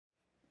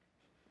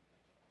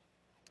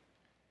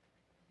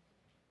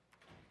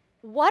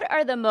What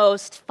are the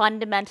most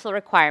fundamental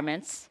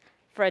requirements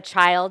for a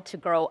child to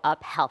grow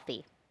up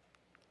healthy?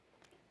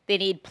 They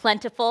need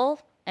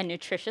plentiful and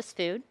nutritious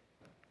food,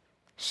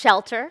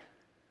 shelter,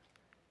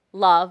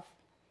 love,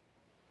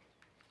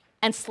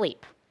 and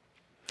sleep.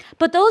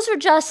 But those are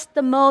just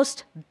the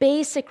most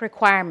basic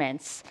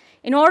requirements.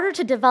 In order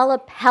to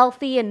develop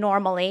healthy and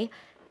normally,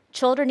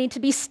 children need to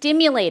be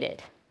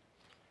stimulated.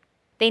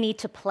 They need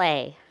to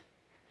play.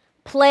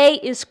 Play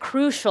is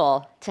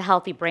crucial to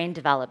healthy brain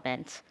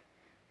development.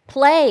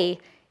 Play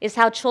is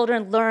how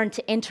children learn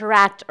to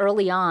interact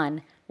early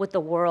on with the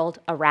world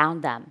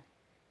around them.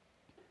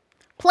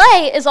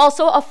 Play is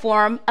also a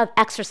form of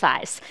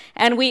exercise,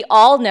 and we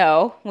all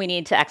know we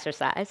need to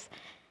exercise.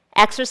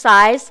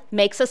 Exercise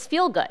makes us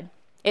feel good.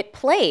 It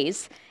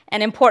plays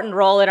an important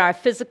role in our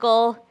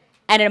physical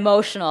and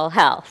emotional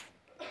health.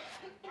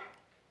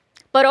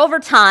 But over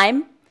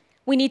time,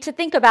 we need to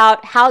think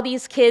about how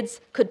these kids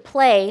could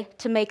play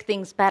to make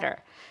things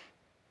better.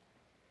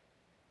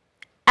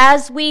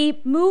 As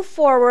we move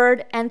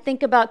forward and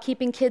think about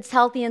keeping kids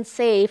healthy and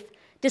safe,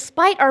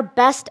 despite our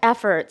best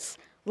efforts,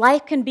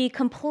 life can be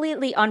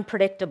completely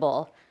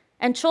unpredictable,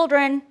 and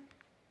children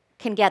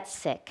can get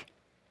sick.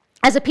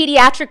 As a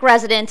pediatric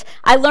resident,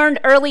 I learned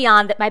early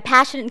on that my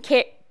passion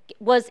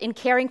was in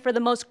caring for the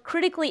most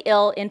critically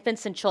ill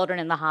infants and children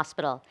in the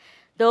hospital,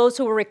 those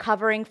who were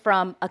recovering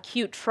from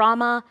acute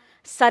trauma,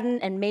 sudden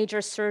and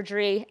major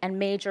surgery, and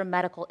major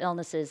medical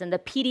illnesses in the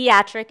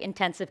Pediatric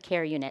Intensive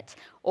Care Unit,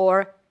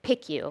 or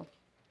PICU.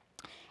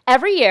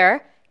 Every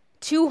year,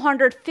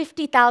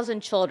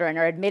 250,000 children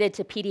are admitted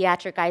to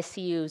pediatric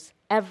ICUs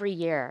every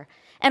year,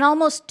 and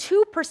almost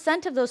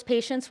 2% of those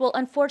patients will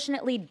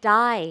unfortunately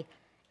die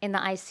in the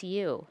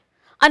ICU,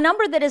 a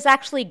number that has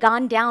actually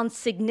gone down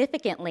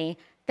significantly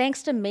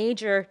thanks to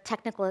major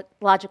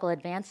technological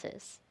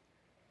advances.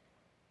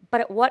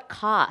 But at what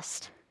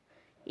cost?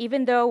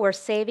 Even though we're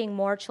saving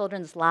more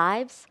children's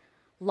lives,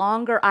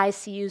 longer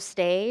ICU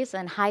stays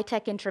and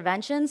high-tech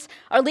interventions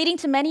are leading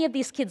to many of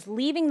these kids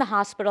leaving the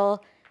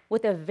hospital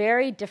with a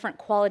very different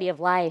quality of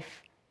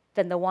life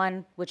than the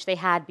one which they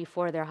had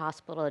before their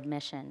hospital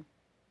admission.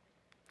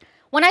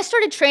 When I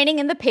started training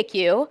in the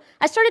PICU,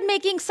 I started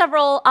making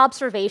several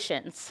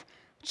observations.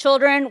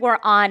 Children were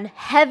on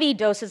heavy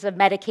doses of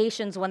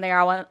medications when they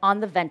are on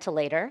the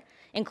ventilator,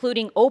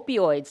 including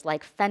opioids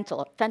like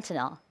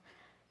fentanyl.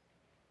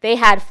 They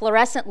had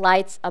fluorescent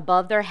lights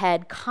above their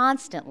head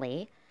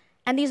constantly,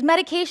 and these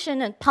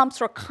medication and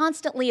pumps were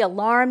constantly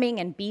alarming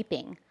and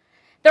beeping.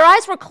 Their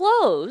eyes were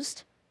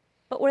closed,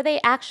 but were they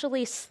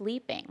actually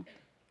sleeping?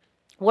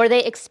 Were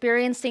they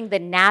experiencing the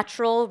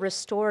natural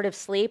restorative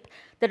sleep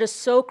that is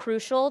so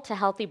crucial to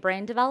healthy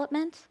brain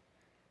development?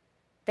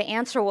 The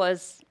answer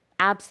was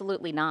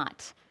absolutely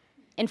not.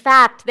 In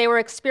fact, they were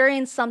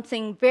experiencing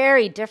something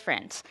very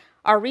different.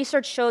 Our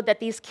research showed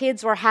that these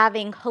kids were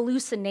having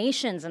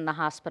hallucinations in the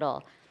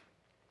hospital.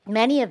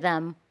 Many of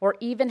them were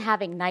even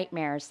having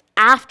nightmares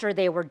after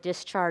they were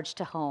discharged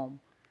to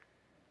home.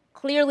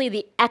 Clearly,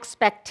 the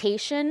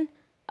expectation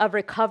of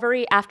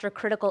recovery after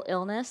critical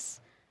illness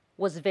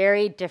was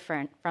very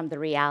different from the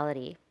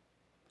reality.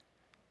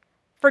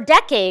 For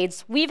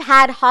decades, we've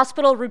had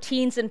hospital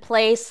routines in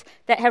place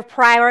that have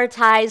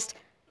prioritized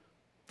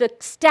the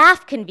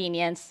staff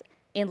convenience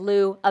in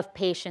lieu of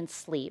patient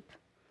sleep.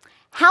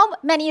 How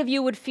many of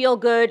you would feel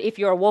good if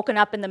you were woken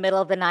up in the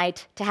middle of the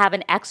night to have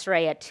an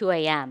X-ray at 2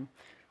 a.m.,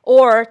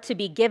 or to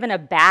be given a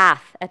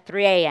bath at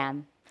 3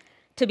 a.m.,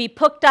 to be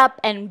picked up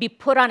and be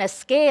put on a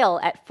scale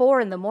at 4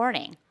 in the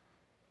morning?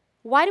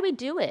 Why do we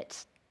do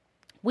it?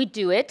 We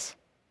do it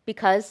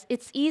because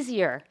it's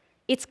easier.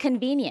 It's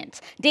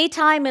convenient.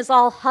 Daytime is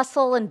all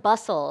hustle and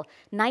bustle.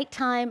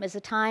 Nighttime is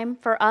a time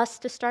for us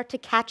to start to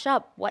catch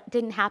up what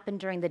didn't happen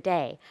during the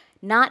day,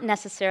 not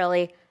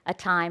necessarily a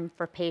time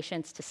for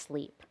patients to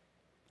sleep.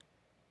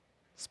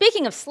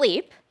 Speaking of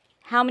sleep,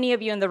 how many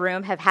of you in the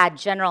room have had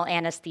general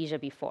anesthesia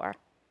before?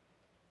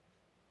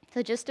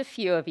 So just a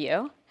few of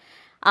you.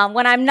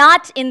 When I'm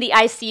not in the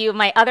ICU,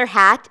 my other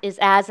hat is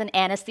as an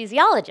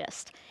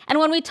anesthesiologist. And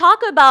when we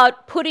talk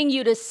about putting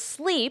you to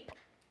sleep,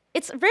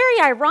 it's very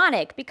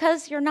ironic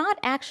because you're not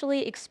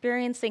actually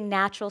experiencing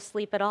natural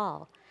sleep at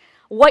all.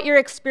 What you're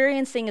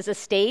experiencing is a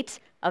state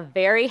of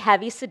very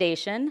heavy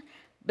sedation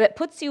that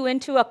puts you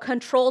into a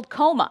controlled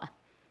coma.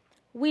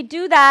 We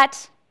do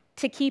that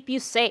to keep you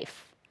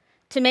safe,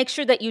 to make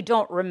sure that you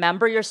don't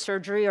remember your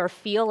surgery or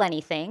feel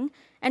anything,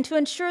 and to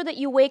ensure that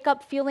you wake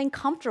up feeling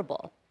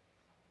comfortable.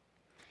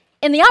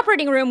 In the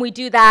operating room, we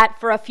do that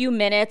for a few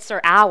minutes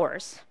or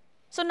hours.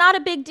 So not a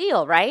big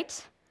deal,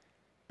 right?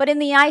 But in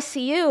the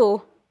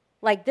ICU,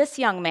 like this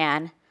young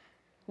man,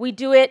 we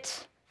do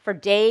it for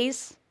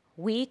days,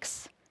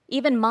 weeks,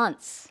 even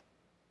months.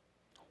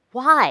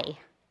 Why?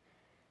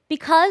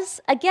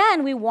 Because,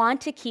 again, we want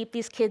to keep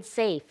these kids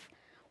safe.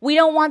 We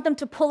don't want them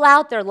to pull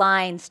out their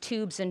lines,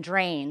 tubes, and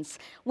drains.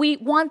 We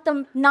want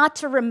them not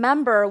to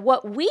remember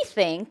what we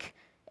think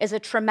is a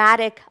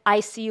traumatic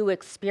ICU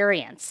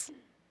experience.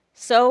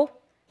 So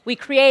we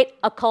create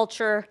a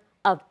culture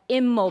of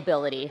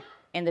immobility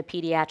in the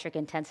pediatric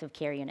intensive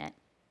care unit.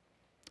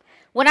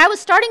 When I was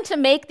starting to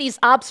make these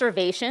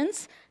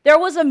observations, there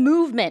was a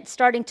movement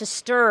starting to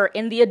stir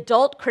in the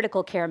adult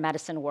critical care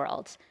medicine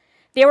world.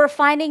 They were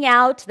finding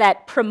out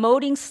that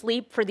promoting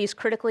sleep for these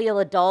critically ill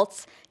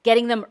adults,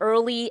 getting them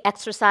early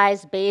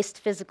exercise-based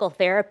physical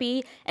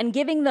therapy, and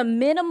giving them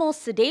minimal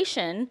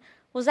sedation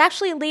was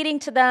actually leading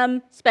to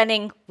them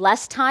spending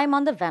less time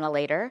on the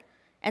ventilator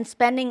and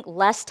spending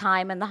less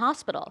time in the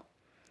hospital.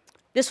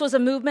 This was a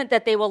movement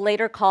that they will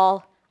later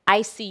call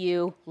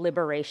ICU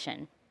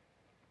liberation.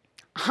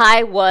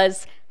 I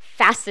was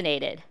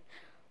fascinated.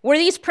 Were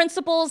these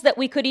principles that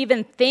we could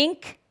even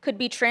think could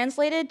be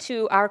translated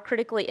to our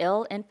critically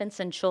ill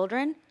infants and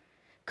children?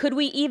 Could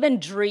we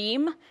even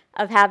dream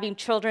of having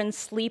children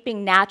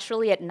sleeping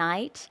naturally at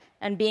night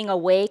and being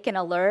awake and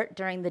alert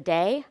during the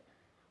day?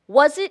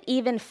 Was it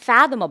even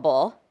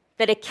fathomable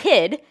that a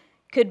kid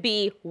could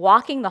be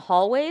walking the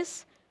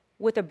hallways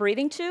with a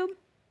breathing tube?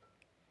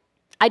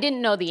 I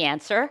didn't know the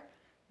answer,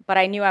 but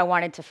I knew I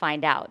wanted to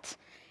find out.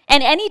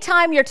 And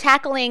anytime you're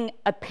tackling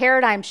a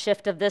paradigm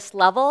shift of this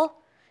level,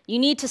 you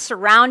need to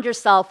surround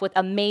yourself with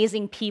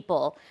amazing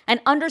people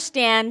and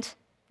understand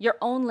your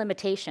own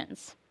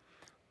limitations.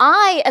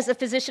 I, as a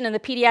physician in the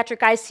pediatric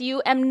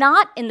ICU, am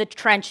not in the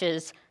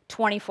trenches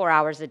 24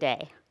 hours a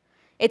day.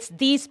 It's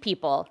these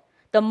people,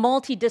 the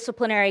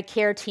multidisciplinary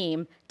care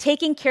team,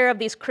 taking care of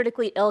these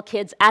critically ill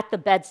kids at the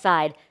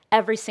bedside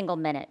every single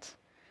minute.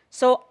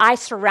 So I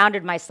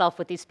surrounded myself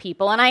with these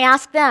people, and I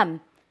asked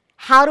them,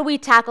 how do we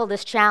tackle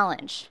this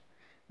challenge?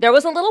 There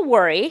was a little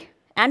worry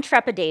and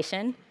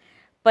trepidation,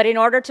 but in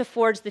order to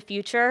forge the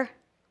future,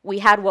 we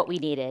had what we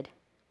needed.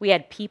 We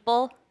had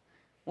people,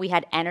 we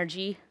had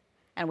energy,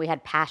 and we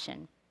had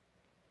passion.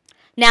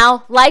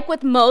 Now, like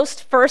with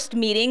most first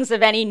meetings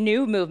of any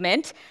new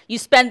movement, you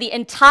spend the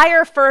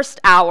entire first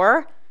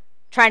hour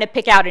trying to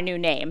pick out a new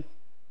name.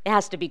 It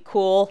has to be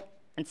cool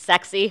and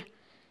sexy.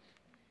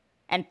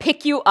 And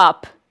PICU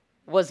Up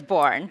was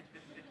born.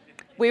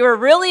 We were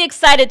really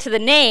excited to the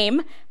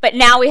name, but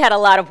now we had a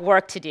lot of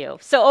work to do.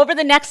 So over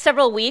the next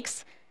several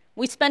weeks,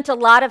 we spent a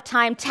lot of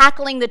time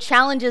tackling the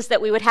challenges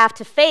that we would have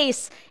to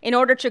face in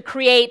order to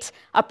create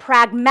a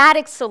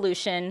pragmatic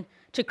solution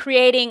to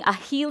creating a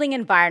healing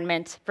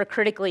environment for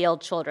critically ill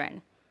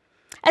children.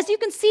 As you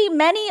can see,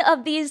 many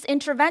of these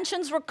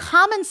interventions were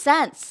common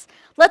sense.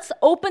 Let's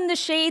open the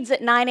shades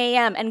at 9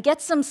 a.m. and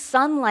get some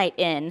sunlight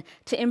in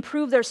to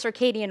improve their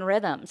circadian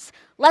rhythms.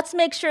 Let's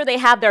make sure they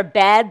have their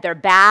bed, their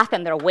bath,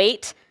 and their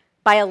weight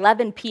by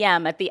 11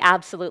 p.m. at the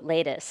absolute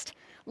latest.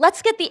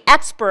 Let's get the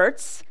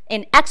experts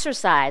in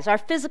exercise, our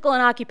physical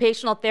and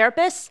occupational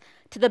therapists,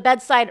 to the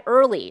bedside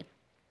early,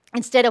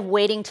 instead of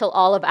waiting till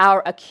all of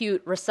our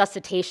acute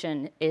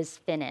resuscitation is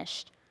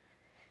finished.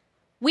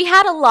 We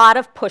had a lot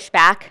of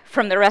pushback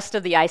from the rest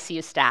of the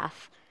ICU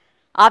staff.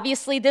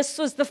 Obviously, this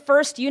was the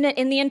first unit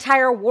in the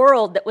entire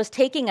world that was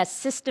taking a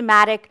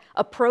systematic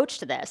approach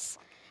to this.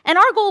 And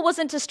our goal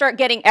wasn't to start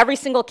getting every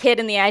single kid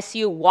in the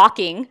ICU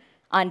walking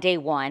on day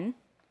one.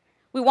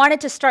 We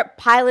wanted to start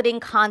piloting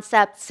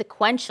concepts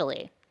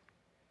sequentially.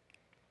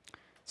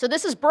 So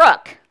this is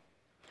Brooke.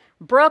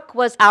 Brooke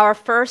was our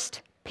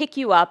first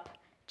PICU Up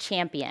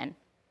champion.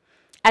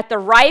 At the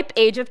ripe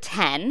age of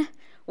 10,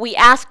 we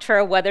asked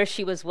her whether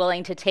she was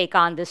willing to take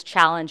on this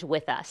challenge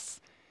with us.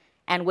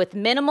 And with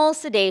minimal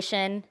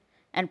sedation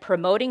and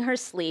promoting her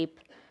sleep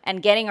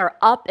and getting her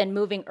up and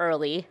moving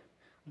early,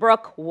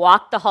 Brooke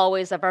walked the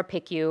hallways of our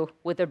PICU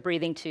with a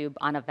breathing tube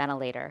on a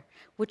ventilator,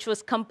 which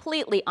was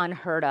completely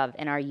unheard of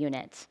in our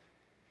unit.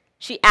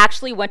 She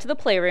actually went to the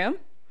playroom,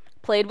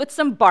 played with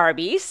some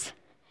Barbies,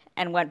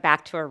 and went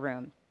back to her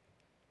room.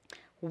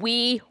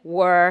 We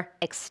were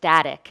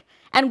ecstatic,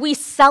 and we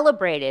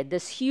celebrated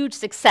this huge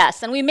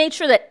success, and we made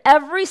sure that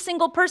every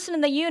single person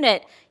in the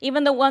unit,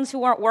 even the ones who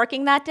weren't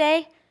working that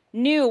day,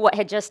 knew what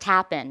had just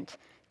happened,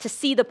 to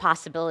see the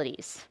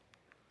possibilities.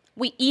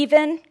 We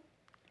even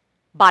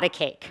bought a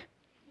cake.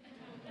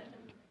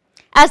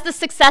 As the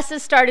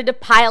successes started to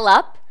pile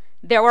up,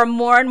 there were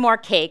more and more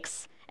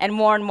cakes and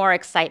more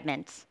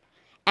excitement,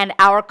 and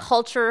our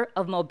culture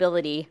of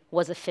mobility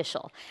was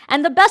official.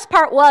 And the best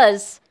part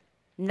was,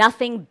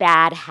 nothing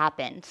bad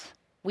happened.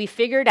 We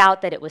figured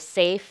out that it was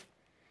safe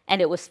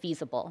and it was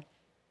feasible.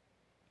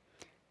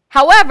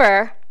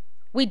 However,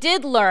 we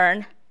did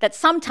learn that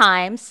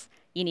sometimes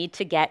you need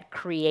to get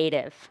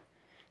creative.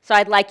 So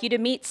I'd like you to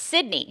meet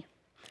Sydney.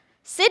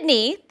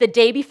 Sydney, the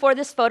day before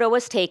this photo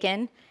was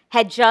taken,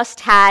 had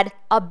just had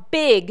a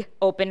big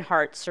open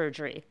heart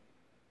surgery.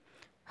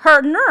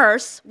 Her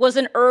nurse was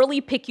an early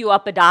PICU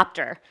Up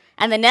adopter,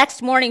 and the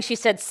next morning she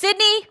said,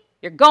 "Sydney,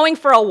 you're going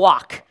for a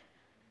walk."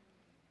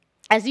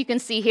 As you can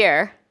see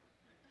here,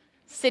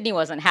 Sydney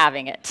wasn't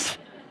having it.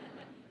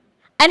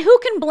 And who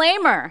can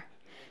blame her?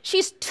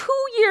 She's 2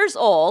 years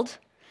old,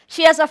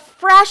 she has a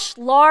fresh,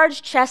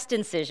 large chest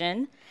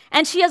incision,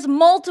 and she has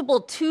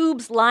multiple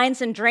tubes,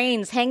 lines, and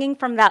drains hanging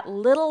from that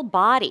little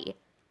body.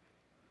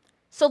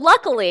 So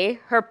luckily,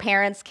 her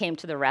parents came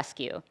to the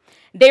rescue.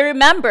 They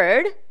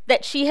remembered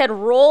that she had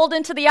rolled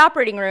into the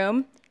operating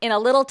room in a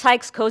Little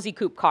Tikes Cozy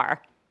Coupe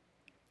car,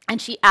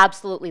 and she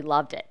absolutely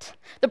loved it.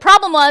 The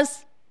problem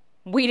was,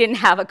 we didn't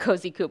have a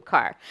Cozy Coupe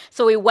car.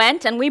 So we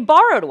went and we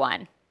borrowed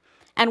one.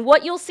 And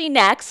what you'll see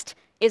next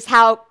is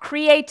how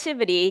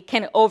creativity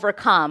can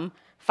overcome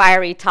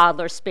fiery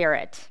toddler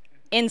spirit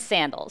in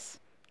sandals.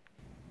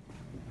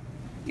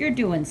 You're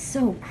doing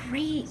so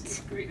great. It's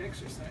a great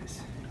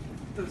exercise.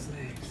 Those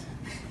legs.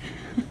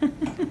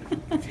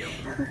 Feel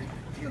the bird.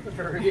 Feel the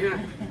bird,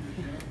 yeah.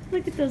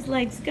 Look at those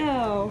legs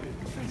go.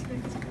 Those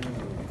legs go.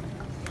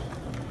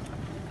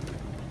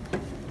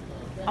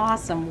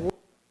 Awesome.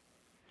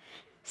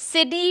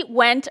 Sydney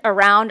went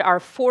around our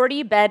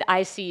 40-bed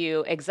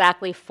ICU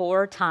exactly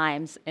 4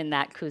 times in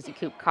that Cozy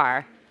Coupe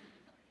car.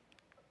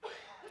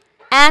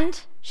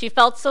 And she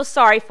felt so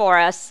sorry for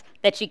us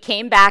that she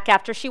came back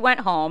after she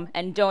went home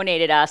and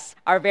donated us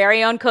our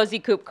very own Cozy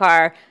Coupe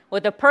car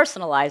with a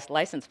personalized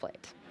license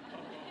plate.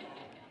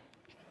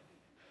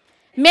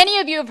 Many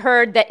of you have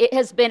heard that it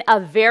has been a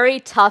very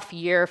tough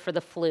year for the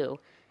flu,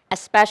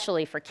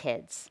 especially for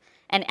kids.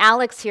 And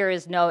Alex here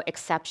is no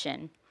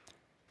exception.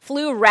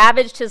 Flu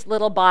ravaged his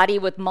little body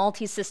with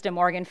multi-system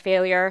organ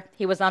failure.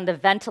 He was on the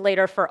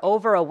ventilator for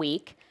over a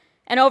week.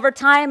 And over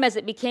time, as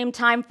it became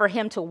time for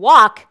him to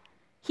walk,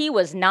 he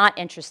was not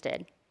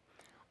interested.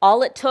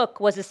 All it took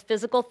was his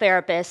physical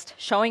therapist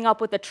showing up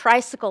with a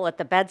tricycle at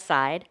the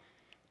bedside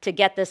to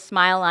get this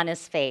smile on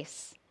his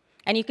face.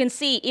 And you can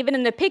see, even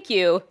in the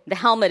PICU, the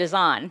helmet is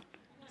on.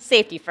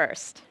 Safety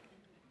first.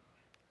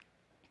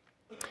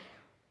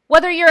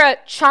 Whether you're a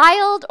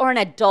child or an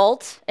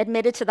adult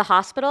admitted to the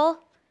hospital,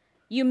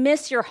 you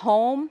miss your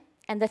home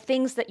and the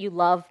things that you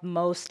love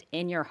most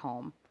in your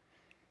home.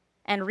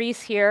 And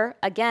Reese here,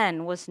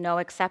 again, was no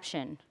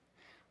exception.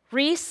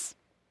 Reese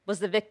was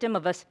the victim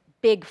of a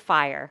big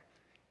fire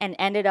and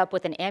ended up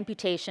with an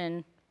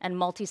amputation and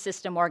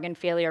multi-system organ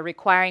failure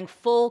requiring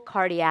full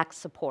cardiac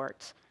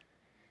support.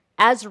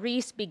 As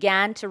Reese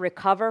began to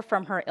recover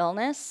from her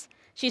illness,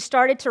 she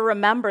started to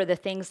remember the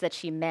things that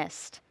she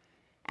missed.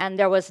 And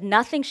there was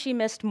nothing she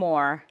missed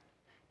more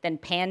than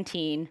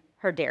Pantene,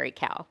 her dairy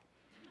cow.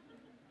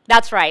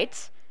 That's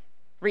right,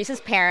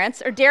 Reese's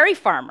parents are dairy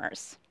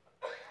farmers.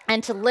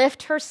 And to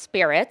lift her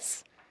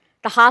spirits,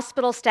 the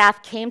hospital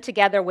staff came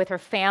together with her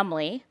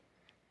family.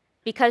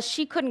 Because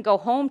she couldn't go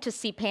home to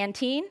see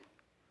Pantene,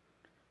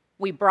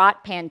 we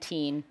brought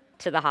Pantene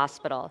to the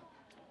hospital.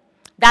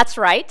 That's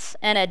right,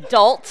 an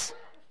adult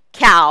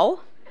cow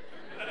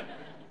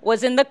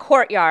was in the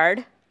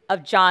courtyard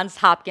of Johns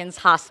Hopkins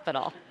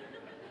Hospital.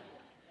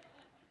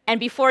 And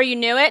before you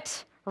knew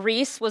it,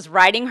 Reese was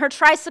riding her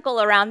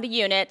tricycle around the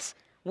unit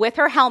with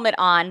her helmet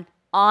on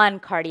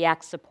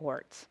cardiac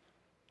support.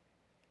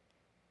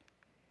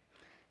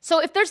 So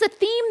if there's a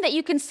theme that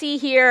you can see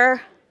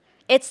here,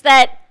 it's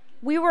that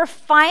we were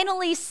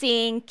finally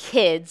seeing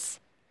kids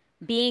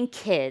being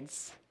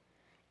kids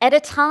at a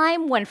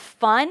time when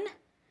fun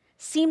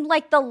seemed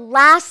like the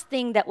last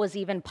thing that was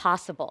even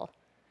possible.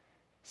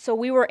 So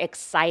we were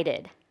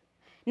excited.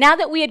 Now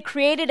that we had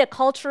created a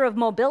culture of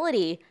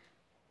mobility,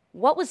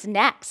 what was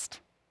next?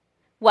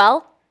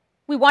 Well,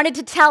 we wanted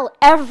to tell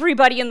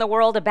everybody in the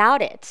world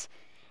about it.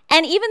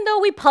 And even though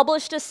we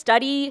published a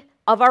study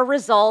of our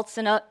results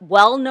in a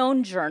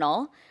well-known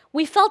journal,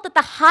 we felt that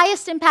the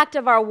highest impact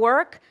of our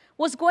work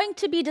was going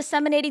to be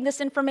disseminating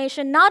this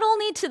information not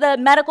only to the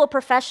medical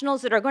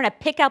professionals that are going to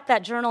pick up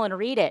that journal and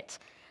read it,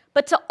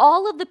 but to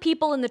all of the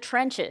people in the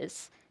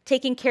trenches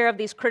taking care of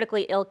these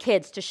critically ill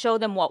kids to show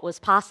them what was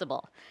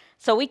possible.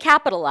 So we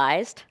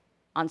capitalized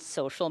on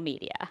social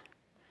media.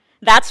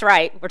 That's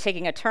right, we're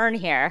taking a turn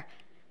here.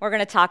 We're going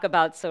to talk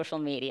about social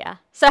media.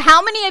 So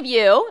how many of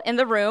you in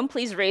the room,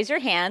 please raise your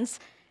hands,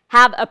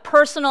 have a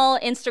personal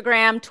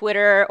Instagram,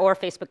 Twitter, or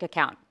Facebook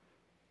account?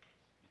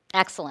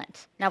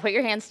 Excellent. Now put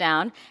your hands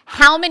down.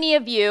 How many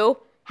of you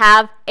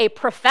have a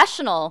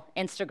professional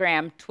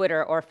Instagram,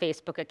 Twitter, or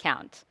Facebook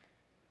account?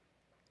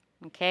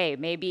 Okay,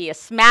 maybe a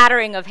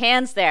smattering of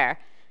hands there.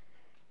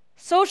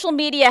 Social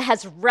media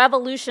has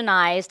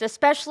revolutionized,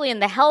 especially in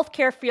the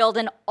healthcare field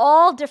and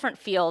all different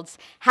fields,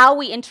 how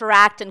we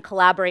interact and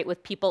collaborate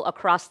with people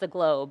across the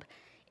globe.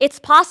 It's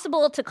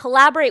possible to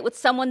collaborate with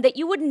someone that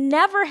you would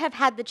never have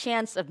had the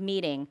chance of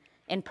meeting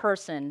in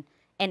person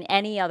in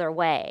any other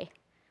way,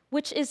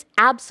 which is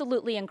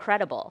absolutely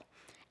incredible.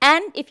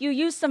 And if you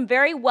use some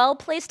very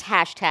well-placed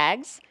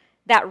hashtags,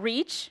 that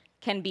reach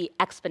can be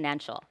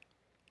exponential.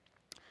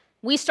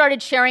 We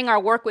started sharing our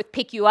work with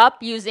PICU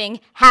Up using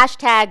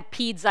hashtag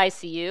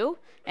PedsICU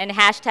and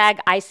hashtag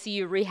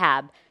ICU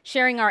Rehab,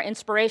 sharing our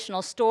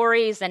inspirational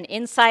stories and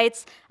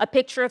insights, a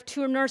picture of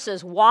 2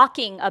 nurses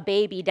walking a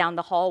baby down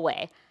the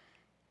hallway.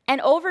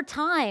 And over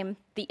time,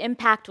 the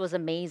impact was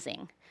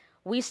amazing.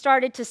 We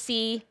started to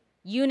see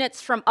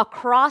units from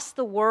across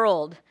the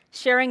world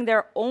sharing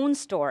their own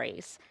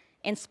stories,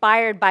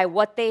 inspired by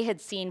what they had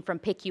seen from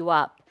PICU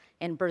Up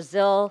in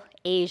Brazil,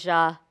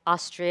 Asia,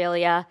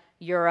 Australia,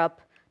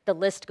 Europe, the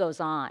list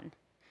goes on.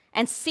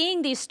 And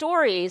seeing these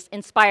stories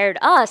inspired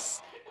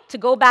us to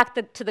go back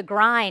to the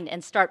grind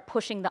and start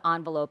pushing the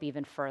envelope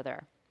even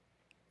further.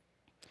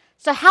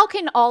 So how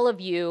can all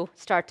of you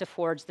start to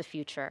forge the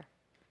future?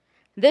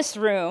 This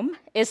room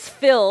is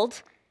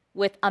filled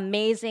with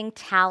amazing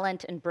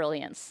talent and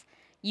brilliance.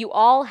 You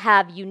all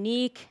have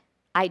unique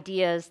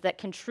ideas that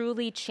can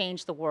truly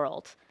change the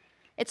world.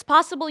 It's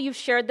possible you've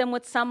shared them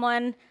with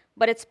someone,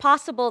 but it's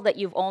possible that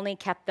you've only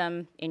kept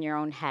them in your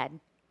own head.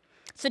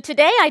 So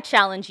today I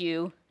challenge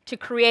you to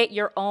create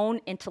your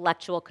own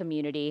intellectual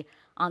community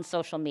on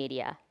social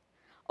media.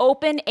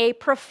 Open a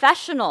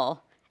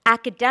professional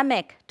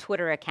academic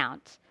Twitter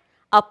account.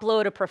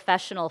 Upload a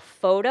professional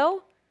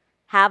photo,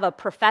 have a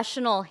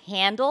professional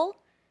handle,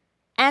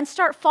 and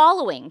start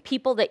following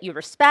people that you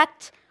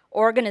respect,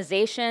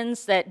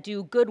 organizations that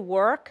do good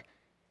work,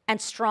 and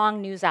strong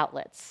news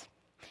outlets.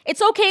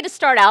 It's okay to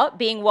start out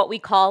being what we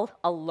call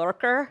a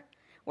lurker,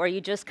 where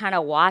you just kind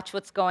of watch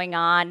what's going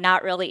on,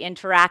 not really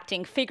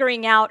interacting,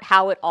 figuring out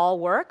how it all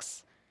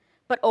works.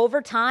 But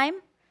over time,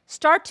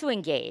 start to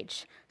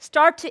engage,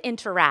 start to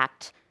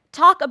interact,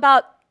 talk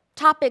about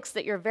topics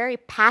that you're very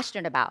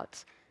passionate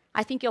about.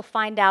 I think you'll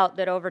find out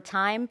that over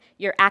time,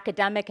 your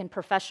academic and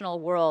professional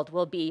world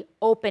will be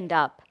opened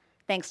up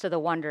thanks to the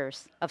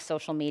wonders of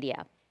social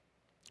media.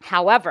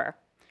 However,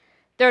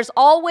 there's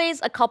always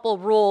a couple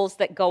rules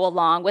that go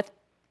along with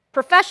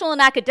professional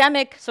and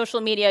academic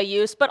social media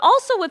use, but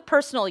also with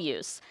personal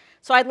use.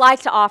 So I'd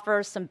like to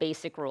offer some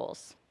basic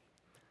rules.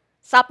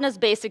 Sapna's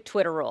basic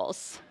Twitter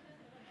rules.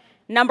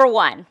 Number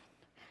 1,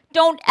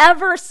 don't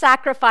ever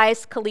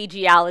sacrifice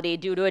collegiality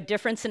due to a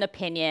difference in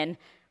opinion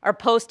or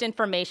post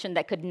information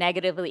that could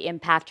negatively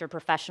impact your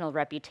professional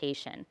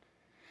reputation.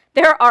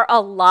 There are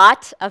a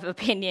lot of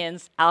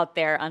opinions out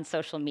there on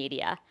social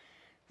media.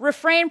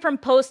 Refrain from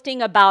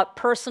posting about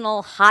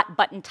personal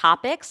hot-button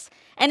topics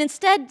and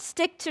instead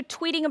stick to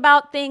tweeting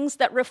about things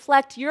that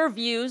reflect your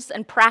views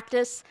and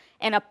practice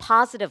in a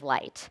positive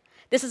light.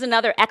 This is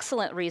another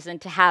excellent reason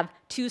to have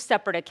 2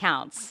 separate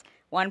accounts,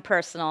 one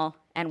personal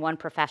and one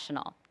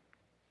professional.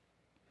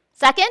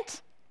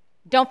 Second,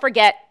 don't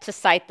forget to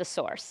cite the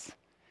source.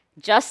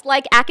 Just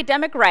like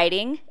academic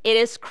writing, it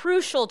is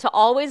crucial to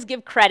always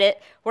give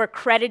credit where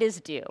credit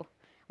is due,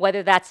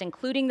 whether that's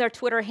including their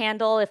Twitter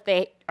handle if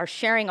they are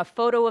sharing a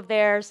photo of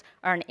theirs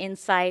or an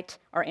insight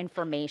or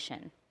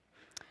information.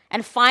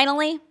 And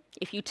finally,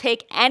 if you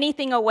take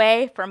anything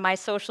away from my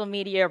social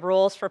media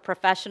rules for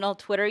professional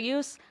Twitter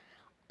use,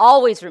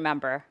 always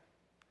remember,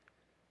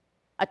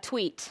 a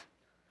tweet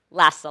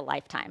lasts a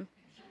lifetime.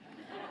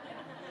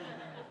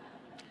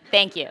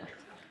 Thank you.